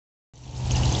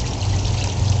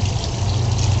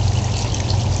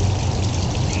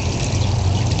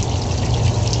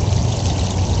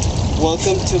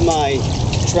Welcome to my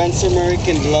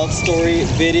Transamerican Love Story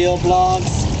video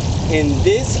blogs. And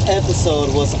this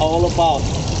episode was all about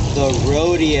the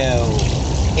rodeo.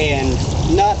 And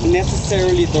not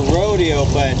necessarily the rodeo,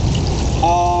 but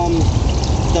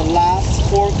the last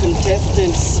 4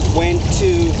 contestants went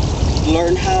to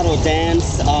learn how to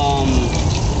dance.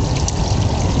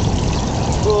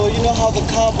 Well, you know how the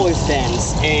cowboys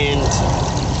dance, and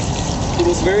it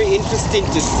was very interesting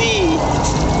to see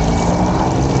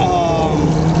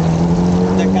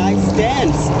the guys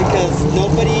dance, because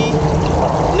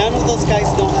none of those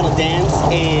guys know how to dance,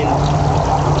 and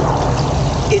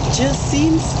it just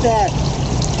seems that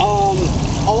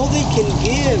all they can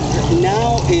give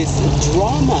now is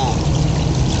drama.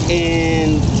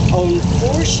 And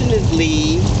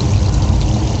unfortunately,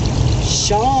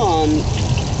 Sean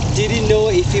didn't know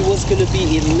if he was going to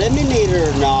be eliminated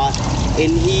or not,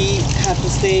 and he had to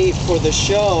stay for the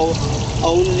show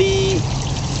only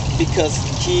because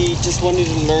he just wanted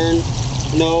to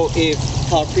know if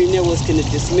Calpernia was going to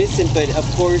dismiss him. But of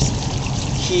course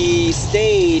he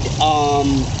stayed,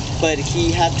 but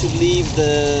he had to leave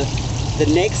the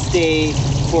next day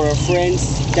for a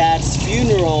friend's dad's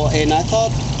funeral, and I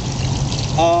thought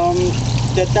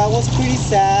that was pretty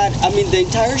sad. I mean, the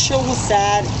entire show was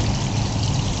sad.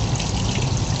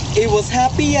 It was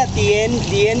happy at the end.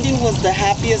 The ending was the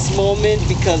happiest moment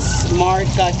because Mark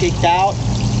got kicked out.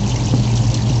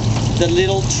 The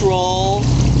little troll.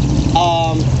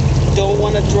 Don't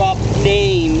want to drop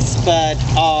names, but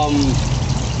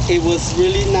it was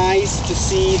really nice to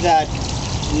see that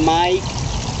Mike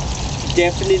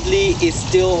definitely is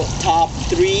still top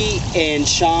 3, and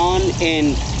Sean.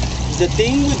 And the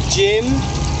thing with Jim,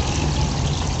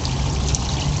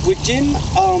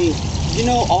 you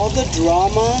know, all the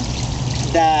drama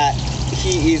that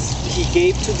he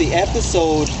gave to the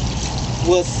episode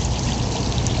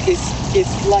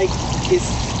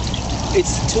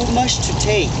it's too much to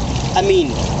take. I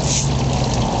mean,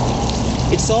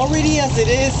 it's already as it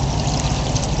is.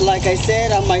 Like I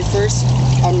said on my first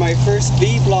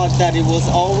Vblog, that it was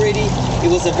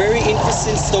a very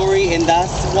interesting story, and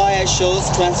that's why I chose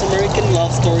Transamerican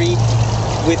Love Story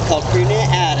with Calpernia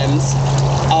Addams.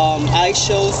 I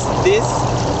chose this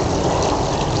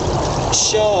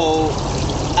show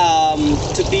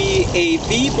to be a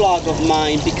Vblog of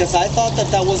mine because I thought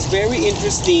that was very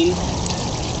interesting.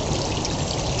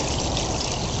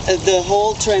 The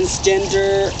whole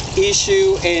transgender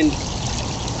issue, and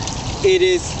it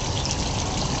is,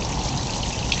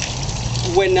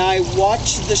 when I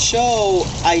watch the show,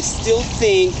 I still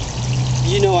think,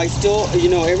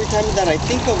 every time that I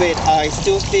think of it, I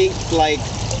still think like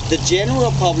the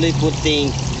general public would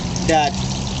think that,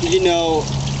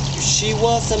 she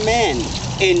was a man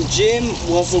and Jim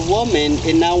was a woman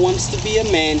and now wants to be a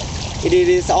man. And it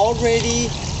is already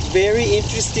very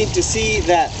interesting to see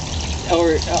that,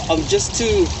 or just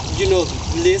to,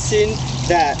 listen,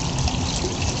 that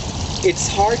it's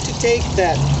hard to take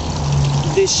that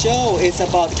this show is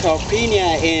about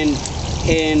Calpernia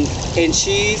and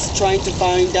she's trying to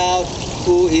find out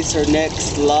who is her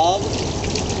next love.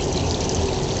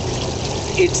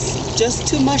 It's just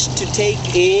too much to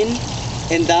take in,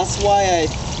 and that's why I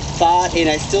thought, and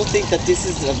I still think, that this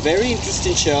is a very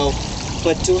interesting show.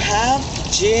 But to have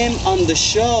Jim on the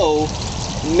show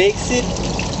makes it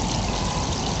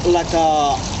like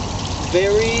a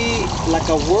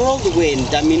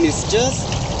whirlwind. I mean,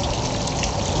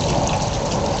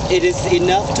 it is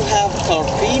enough to have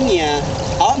Calpernia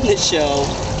on the show,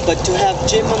 but to have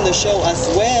Jim on the show as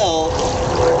well,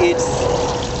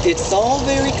 it's all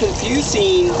very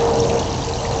confusing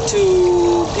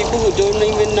to people who don't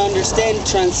even understand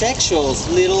transsexuals,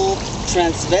 little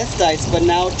transvestites, but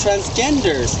now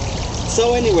transgenders.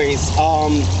 So anyways,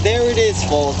 there it is,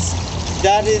 folks.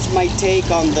 That is my take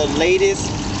on the latest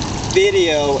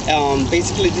video.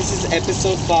 Basically, this is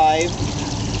episode 5,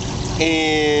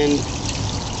 and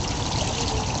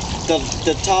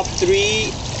the top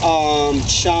 3,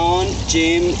 Sean,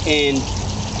 Jim, and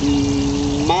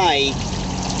Mike,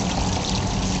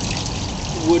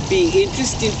 would be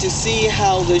interesting to see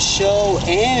how the show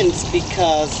ends,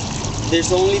 because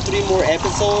there's only 3 more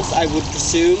episodes, I would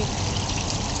presume.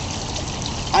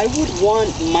 I would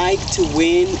want Mike to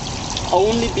win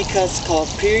only because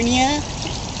Calpernia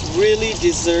really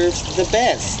deserves the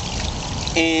best.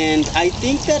 And I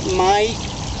think that Mike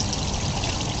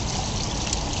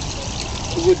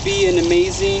would be an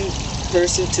amazing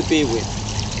person to be with.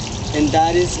 And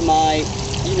that is my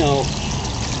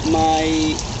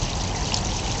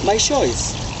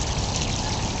choice.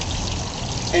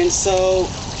 And so,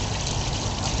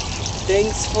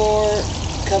 thanks for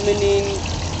coming in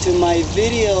to my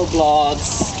video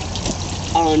blogs.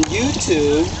 on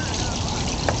YouTube.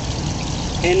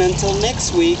 And until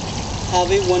next week,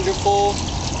 have a wonderful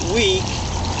week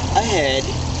ahead.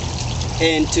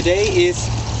 And today is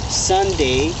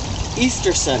Sunday,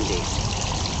 Easter Sunday.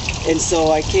 And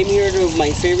so I came here to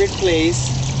my favorite place,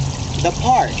 the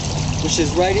park, which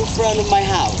is right in front of my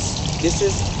house. This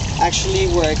is actually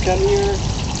where I come here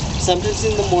sometimes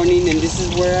in the morning, and this is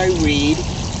where I read.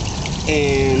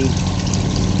 And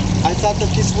I thought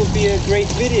that this would be a great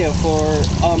video for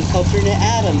Calpernia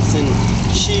Addams, and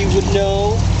she would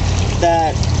know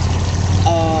that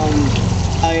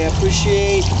I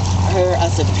appreciate her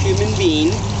as a human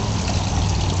being,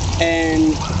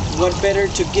 and what better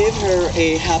to give her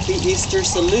a happy Easter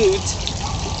salute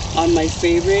on my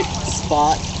favorite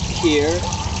spot here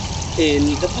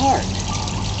in the park.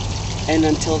 And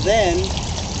until then,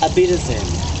 a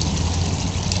Wiedersehen.